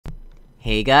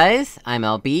Hey guys, I'm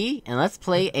LB, and let's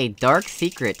play a Dark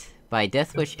Secret by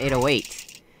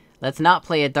DeathWish808. Let's not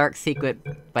play a Dark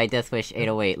Secret by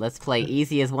DeathWish808, let's play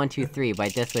Easy as 123 by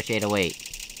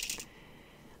DeathWish808.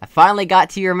 I finally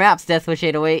got to your maps,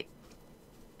 DeathWish808!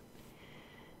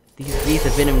 These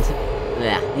have been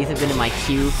in my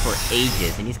queue for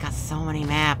ages, and he's got so many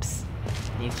maps!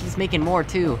 And he's making more,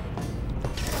 too!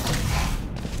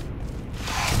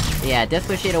 Yeah,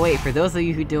 DeathWish808, for those of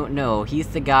you who don't know, he's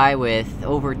the guy with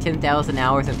over 10,000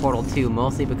 hours in Portal 2,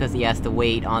 mostly because he has to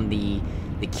wait on the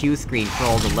queue screen for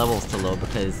all the levels to load,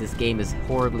 because this game is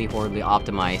horribly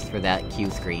optimized for that queue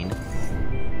screen.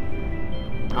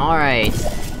 Alright.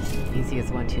 Easy as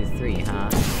 1, 2, 3, huh?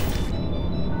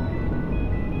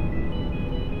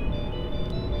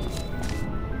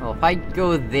 Well, if I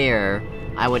go there,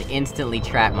 I would instantly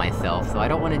trap myself, so I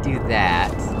don't want to do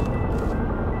that.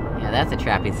 Yeah, that's a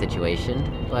trapping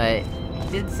situation, but he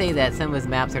did say that some of his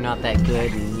maps are not that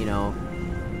good, and, you know,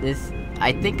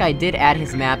 I think I did add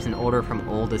his maps in order from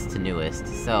oldest to newest,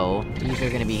 so these are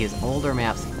gonna be his older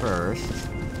maps first.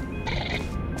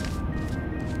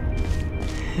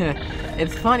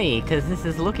 It's funny, cause this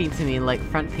is looking to me like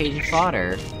front page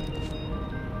fodder.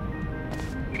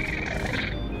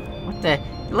 What the-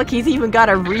 look, he's even got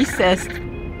a recessed-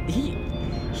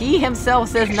 He himself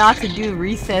says not to do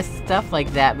recessed stuff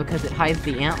like that because it hides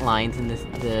the ant lines and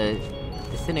the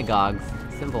synagogue's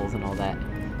symbols and all that.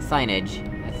 Signage.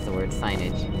 That's the word,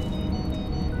 signage.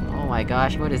 Oh my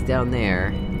gosh, what is down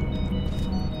there?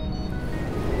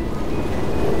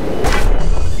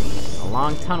 A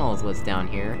long tunnel is what's down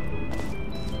here.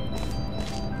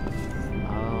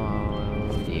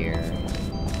 Oh dear.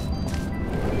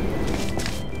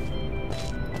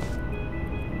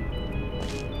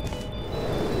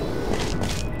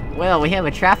 Well, we have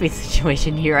a trapping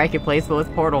situation here. I could place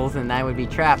both portals and I would be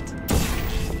trapped.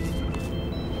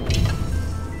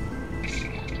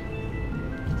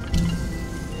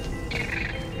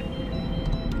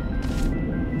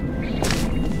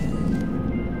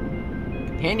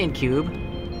 Companion cube?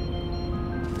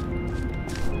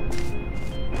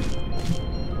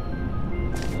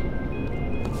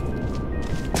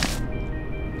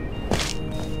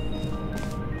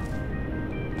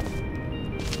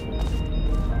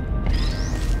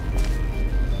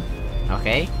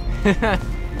 Okay.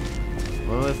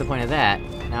 What was the point of that?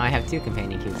 Now I have two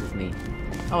companion cubes with me.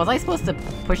 Oh, was I supposed to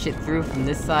push it through from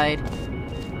this side?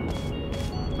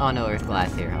 Oh no, there's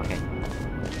glass here, okay.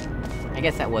 I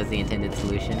guess that was the intended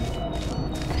solution.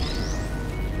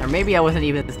 Or maybe I wasn't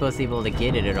even supposed to be able to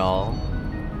get it at all.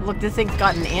 Look, this thing's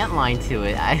got an antline to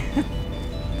it,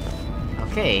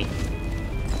 Okay.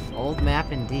 Old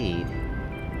map indeed.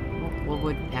 What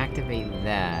would activate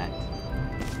that?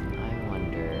 I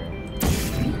wonder...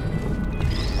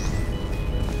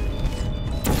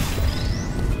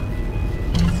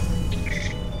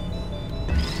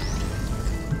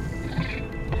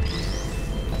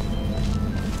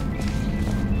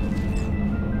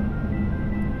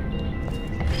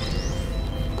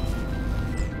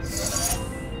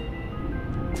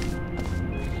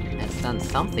 Done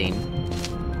something.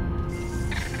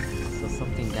 So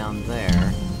something down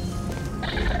there.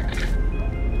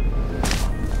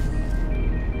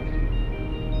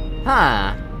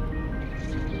 Huh.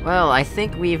 Well, I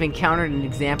think we've encountered an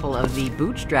example of the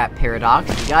bootstrap paradox.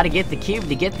 You gotta get the cube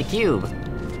to get the cube.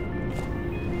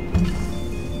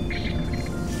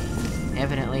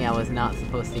 Evidently, I was not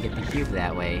supposed to get the cube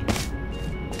that way.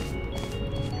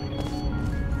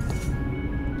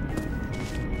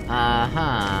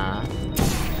 Uh-huh.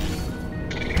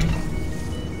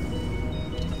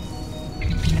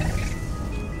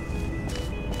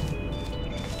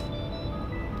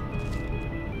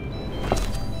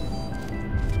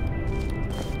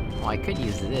 Well, I could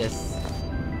use this,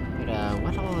 but,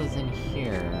 what all is in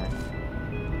here?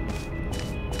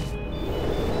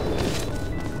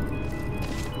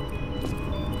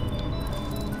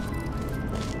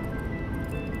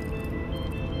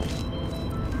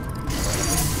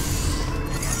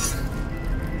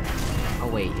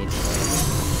 Wait,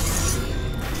 it's...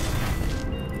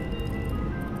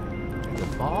 the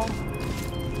ball?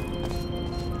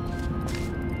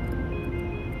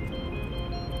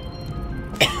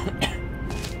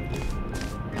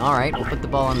 Alright, we'll put the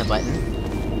ball on the button.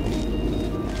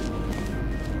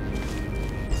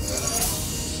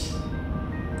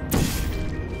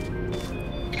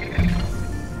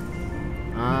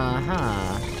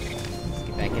 Uh-huh. Let's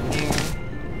get back in there.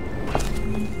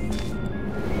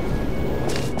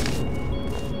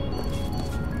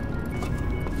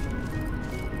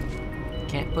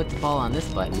 Can't put the ball on this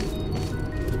button.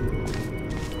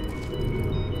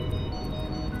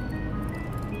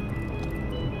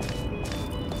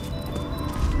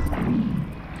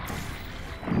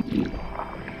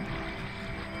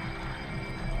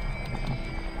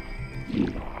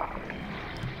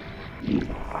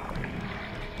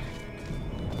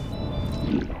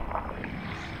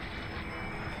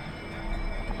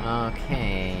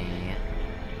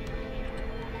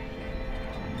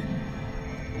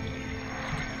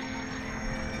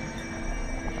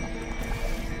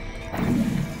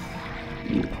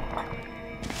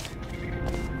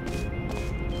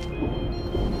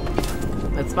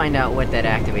 Let's find out what that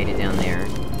activated down there.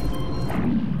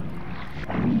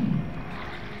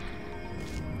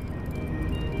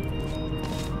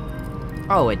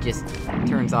 Oh, it just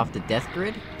turns off the death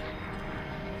grid?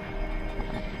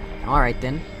 Alright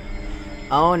then.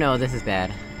 Oh no, this is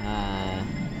bad.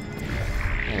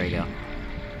 There we go.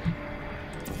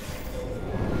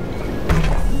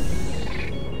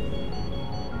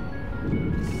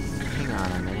 Hang on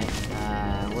a minute.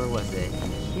 Where was it?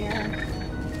 Here?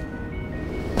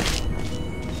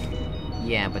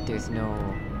 Yeah, but there's no...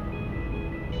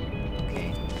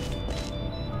 Okay.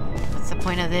 What's the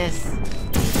point of this?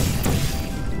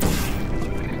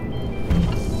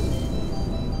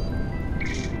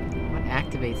 What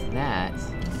activates that?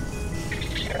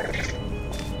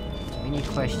 Many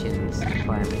questions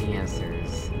require many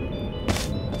answers.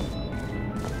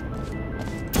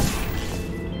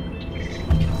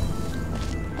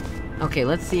 Okay,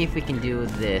 let's see if we can do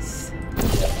this.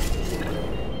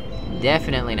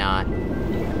 Definitely not.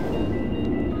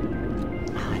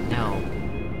 Ah, no.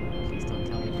 Please don't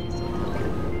tell me, please don't tell me.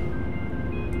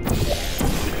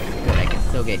 Good, I can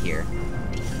still get here.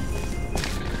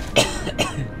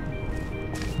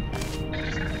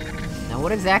 Now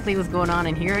what exactly was going on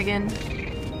in here again?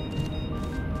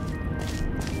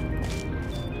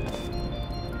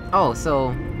 Oh,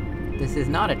 so... this is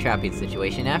not a trapping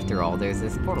situation after all, there's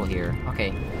this portal here.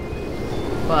 Okay.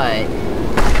 But...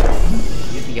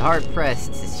 you'd be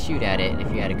hard-pressed to shoot at it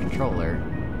if you had a controller.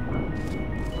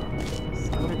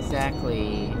 So what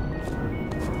exactly...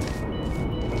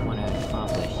 do I want to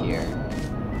accomplish here?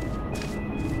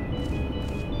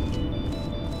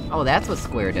 Oh, that's what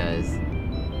square does!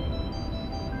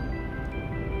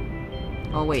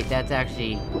 Oh wait, that's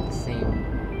actually the same...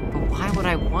 but why would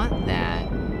I want that?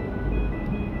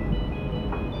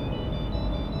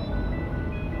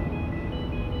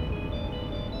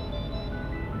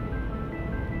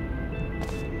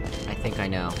 I think I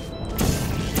know.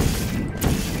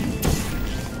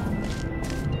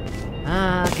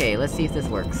 Okay, let's see if this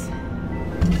works.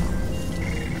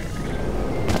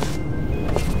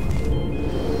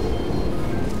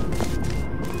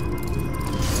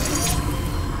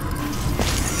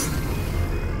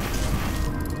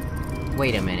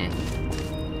 Wait a minute.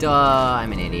 Duh,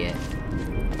 I'm an idiot.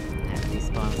 That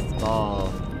respawns the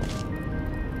ball.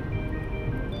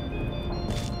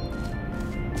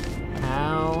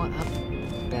 How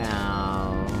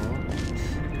about...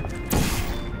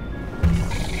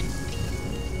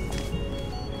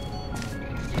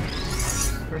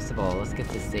 first of all, let's get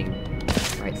this thing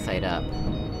right side up.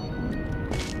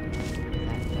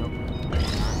 Nope,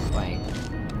 not quite.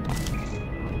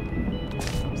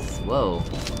 Whoa.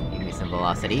 Give me some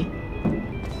velocity.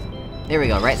 There we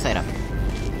go, right side up.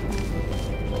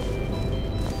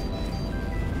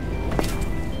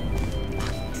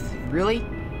 Really?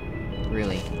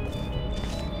 Really?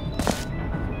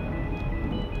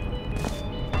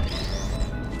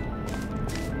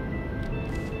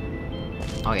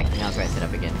 Okay, now it's right side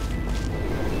up again.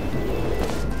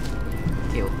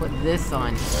 Okay, we'll put this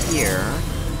on here.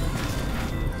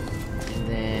 And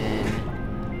then...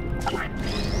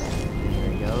 there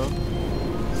we go.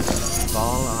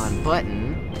 Ball on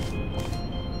button.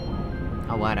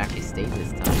 Oh wow, it actually stayed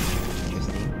this time.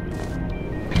 Interesting.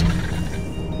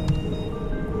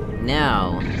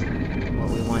 Now, what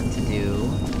we want to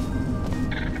do...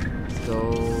 is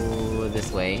go...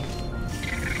 this way.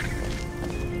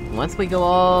 Once we go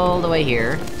all the way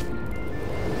here... and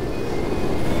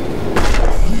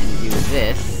do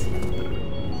this...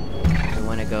 we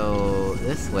wanna go...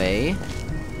 this way...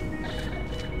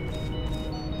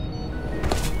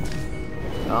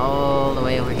 all the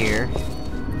way over here...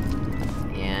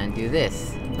 and do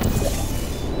this.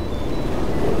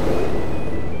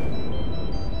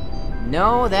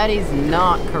 No, that is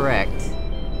not correct.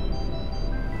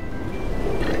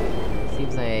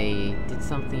 Seems I did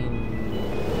something...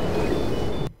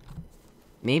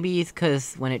 maybe it's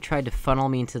cause when it tried to funnel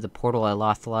me into the portal I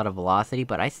lost a lot of velocity,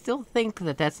 but I still think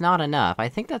that that's not enough. I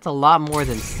think that's a lot more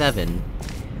than 7.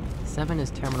 7 is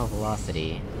terminal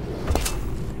velocity.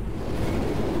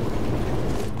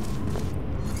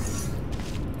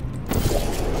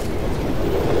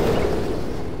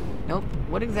 Nope.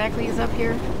 What exactly is up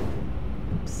here?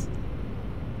 Oops.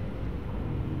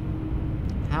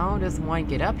 How does one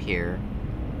get up here?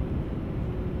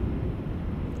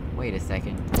 Wait a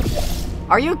second.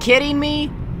 Are you kidding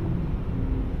me?!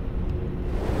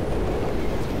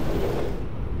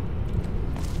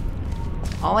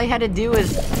 All I had to do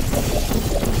is...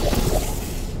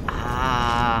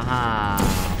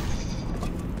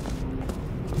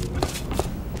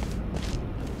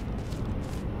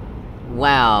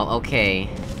 wow, okay.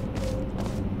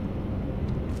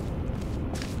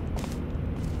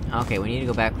 Okay, we need to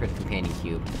go back for the companion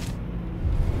cube.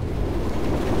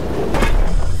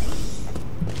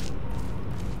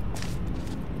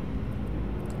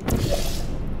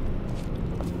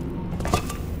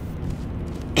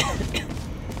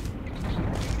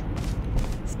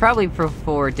 It's probably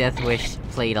before DeathWish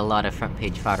played a lot of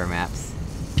front-page fodder maps.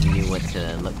 You knew what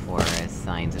to look for as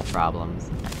signs of problems.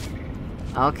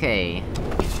 Okay.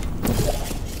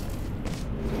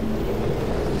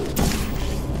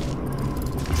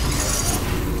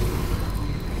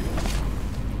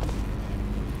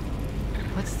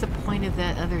 What's the point of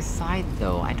that other side,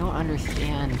 though? I don't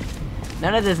understand.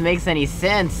 None of this makes any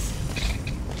sense!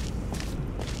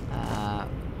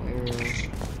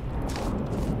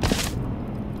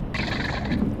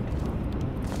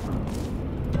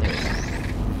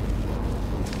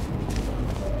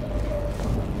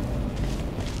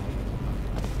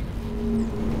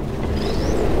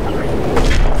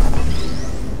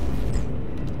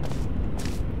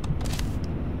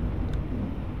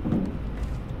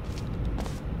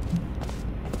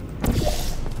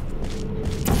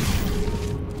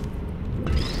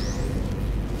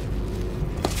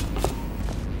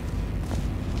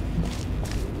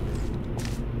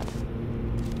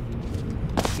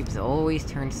 Always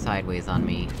turns sideways on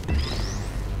me.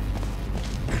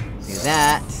 Do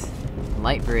that.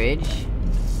 Light bridge.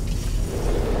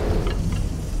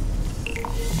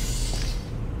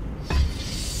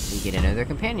 We get another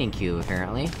companion cube,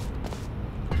 apparently.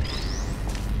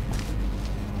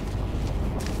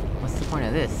 What's the point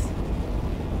of this?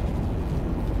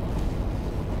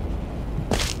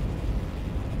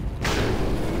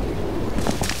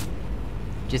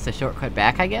 Just a shortcut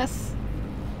back, I guess?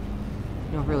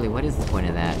 No, really, what is the point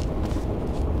of that?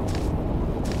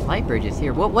 Light bridge is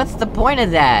here. What's the point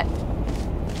of that?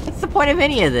 What's the point of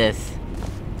any of this?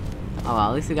 Oh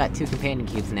well, at least we got 2 companion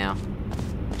cubes now.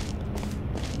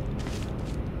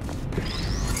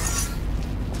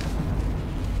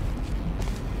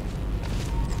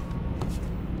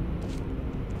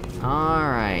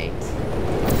 Alright.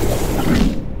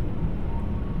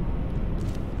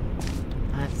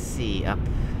 Let's see, up.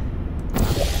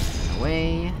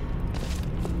 Away.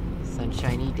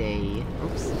 Sunshiny day.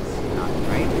 Oops, it's not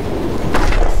right.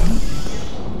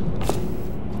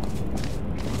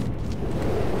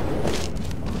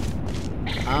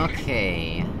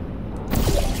 Okay.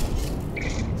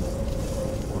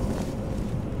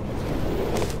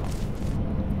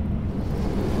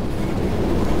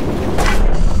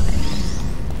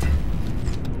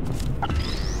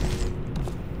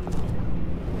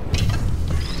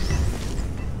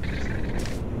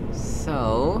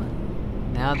 So...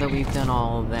 now that we've done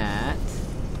all that...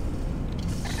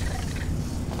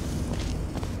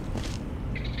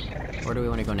 where do we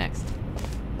want to go next?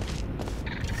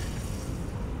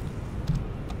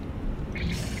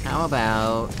 How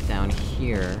about down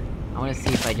here? I wanna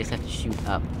see if I just have to shoot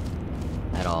up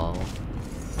at all.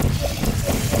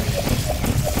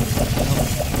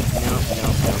 Nope,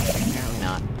 apparently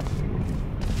not.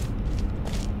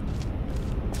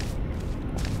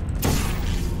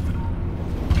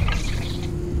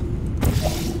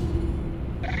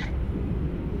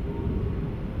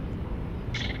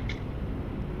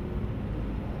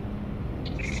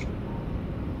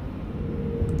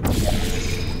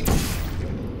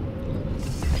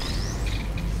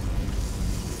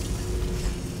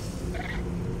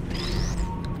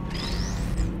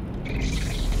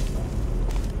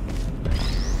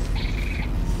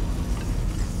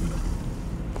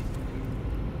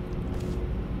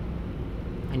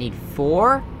 I need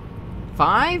 4?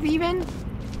 5, even?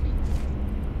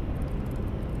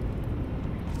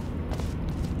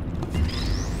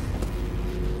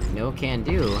 No can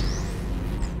do.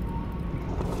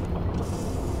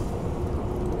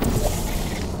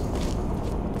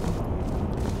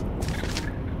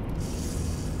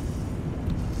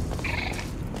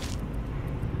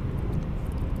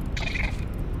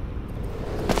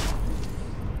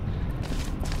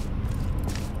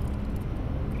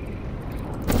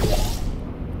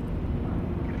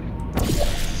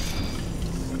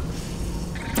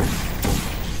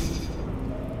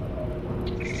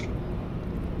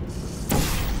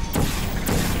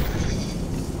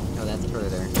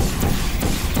 Further.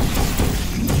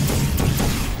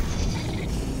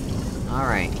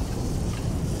 Alright.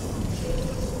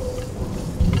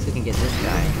 At least we can get this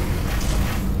guy.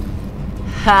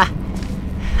 Ha!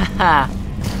 Ha ha!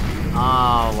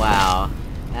 Oh, wow.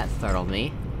 That startled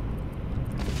me.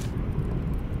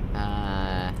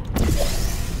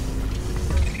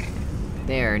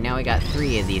 There, now we got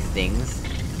 3 of these things.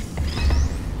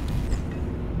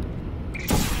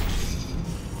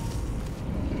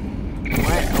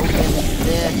 What opens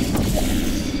this?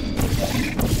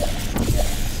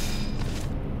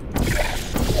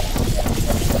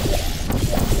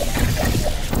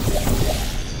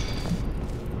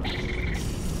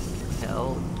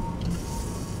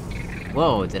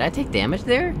 Whoa, did I take damage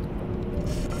there?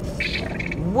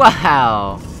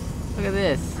 Wow! Look at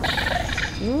this.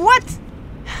 What?!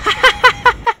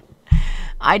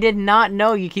 I did not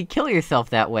know you could kill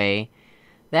yourself that way.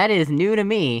 That is new to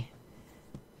me.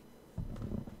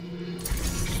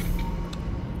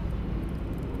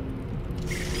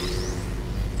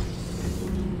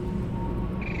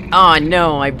 Oh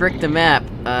no, I bricked the map.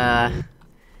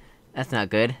 That's not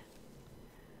good.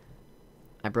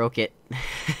 I broke it.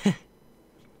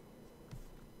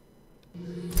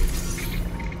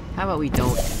 How about we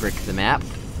don't brick the map?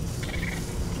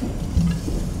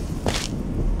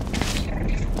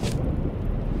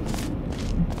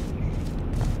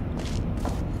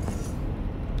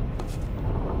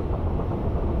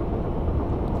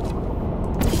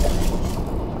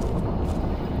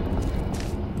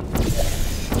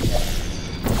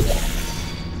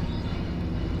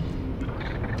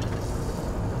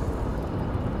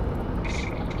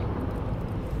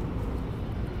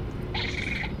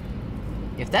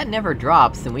 If that never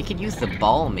drops, then we could use the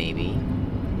ball, maybe.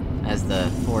 As the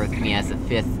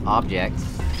fifth object.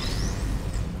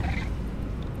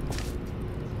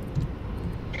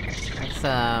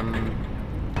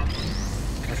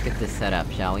 Let's get this set up,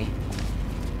 shall we?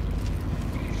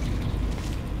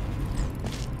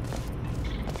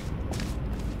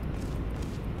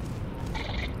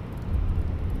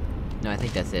 No, I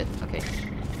think that's it. Okay.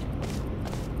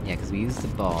 Yeah, cause we used the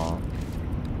ball.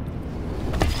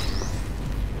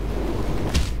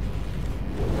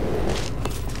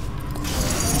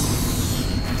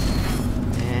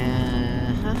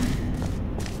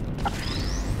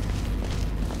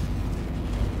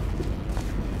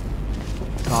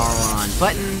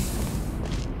 Button!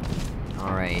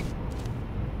 Alright.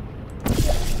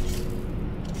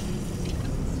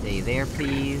 Stay there,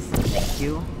 please. Thank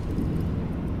you.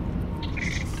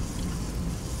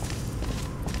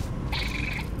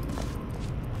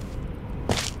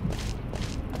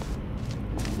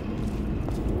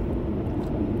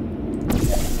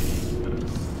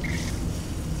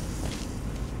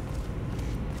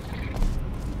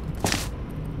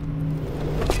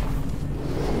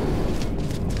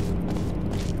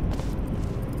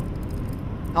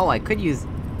 Oh, I could use...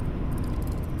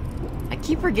 I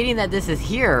keep forgetting that this is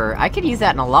here! I could use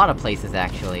that in a lot of places,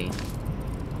 actually.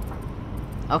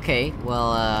 Okay,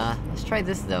 well, let's try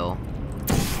this, though.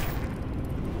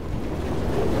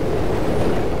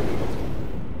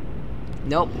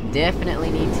 Nope,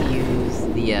 definitely need to use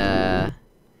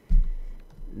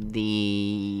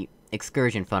the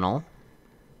excursion funnel.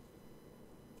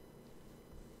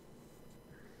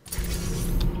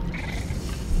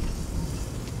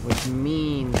 Which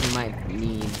means we might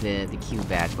need the cube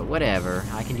back, but whatever.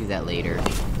 I can do that later.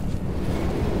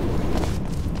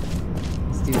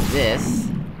 Let's do this.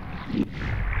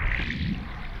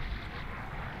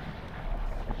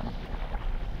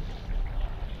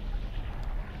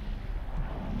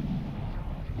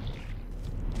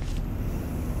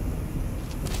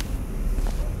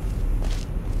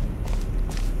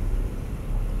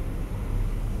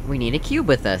 We need a cube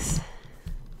with us.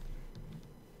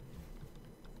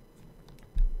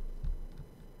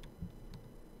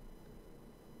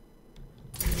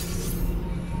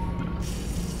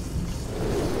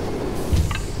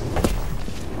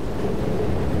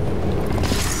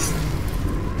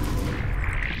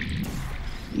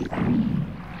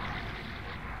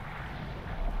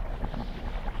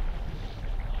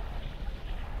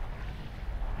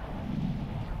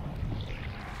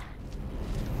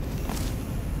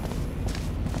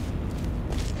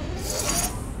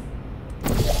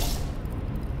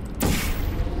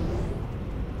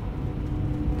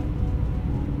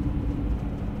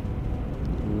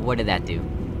 What did that do?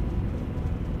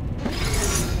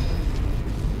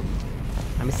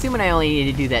 I'm assuming I only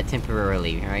need to do that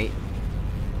temporarily, right?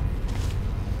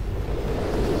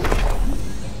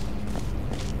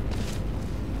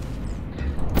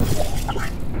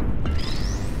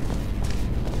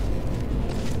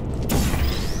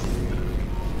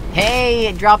 Hey!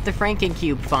 It dropped the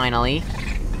Franken-cube, finally!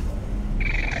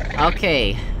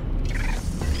 Okay.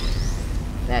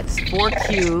 That's 4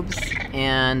 cubes,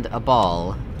 and a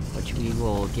ball. Which we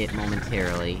will get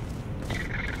momentarily.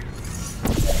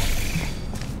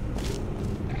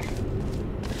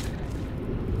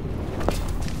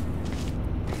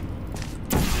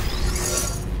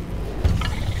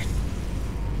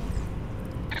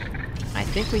 I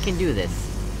think we can do this.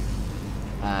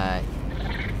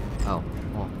 Oh,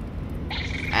 well.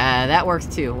 That works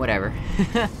too, whatever.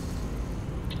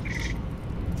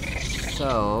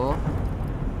 So...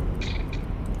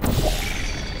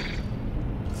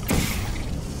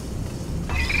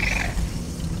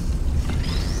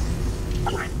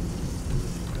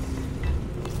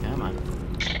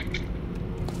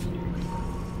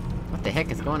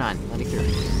 heck is going on? Let me through.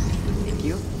 Thank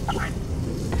you. Come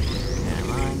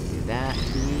on, do that,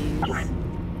 please.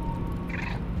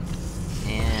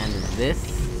 And this.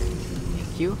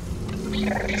 Thank you.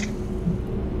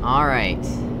 Alright.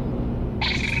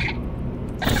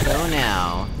 So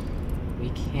now,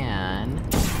 we can...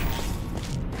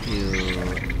 do...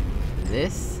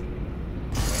 this.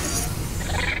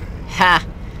 Ha!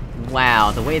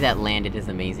 Wow, the way that landed is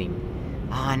amazing.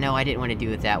 Ah, no, I didn't want to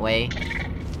do it that way.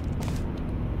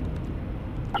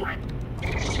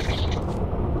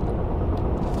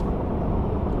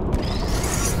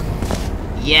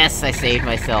 Yes, I saved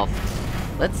myself.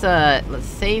 Let's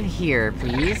save here,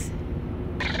 please.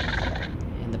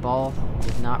 And the ball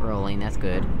is not rolling, that's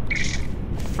good.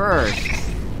 First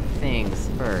things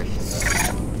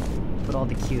first. Put all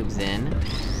the cubes in.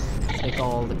 Let's make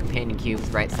all the companion cubes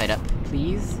right side up,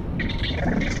 please.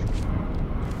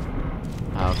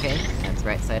 Okay, that's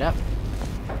right side up.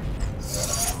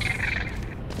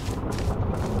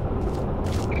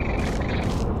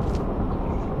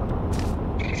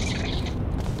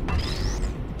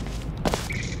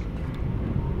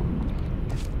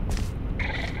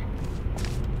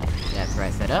 That's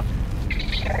right side up.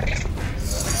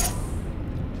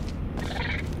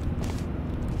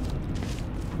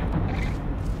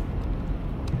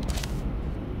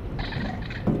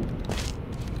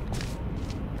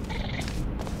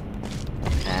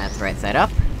 That's right side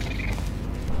up.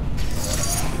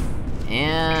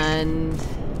 And...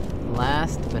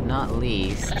 last but not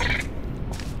least...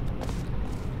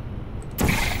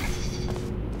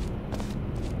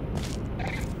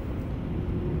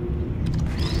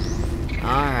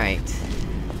 Alright.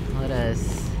 Let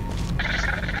us...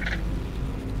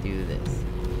 do this.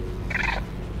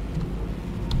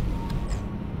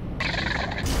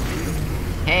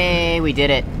 Hey, we did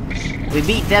it! We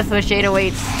beat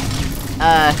DeathWish808's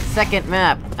second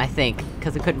map, I think,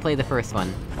 because we couldn't play the first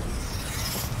one.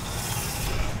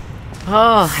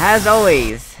 Oh, as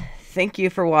always, thank you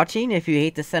for watching. If you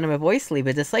hate the sound of my voice, leave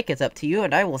a dislike, it's up to you,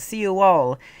 and I will see you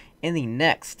all in the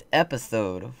next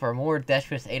episode for more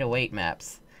DeathWish808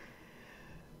 maps.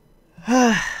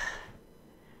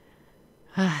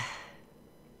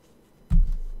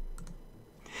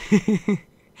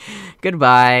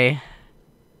 Goodbye.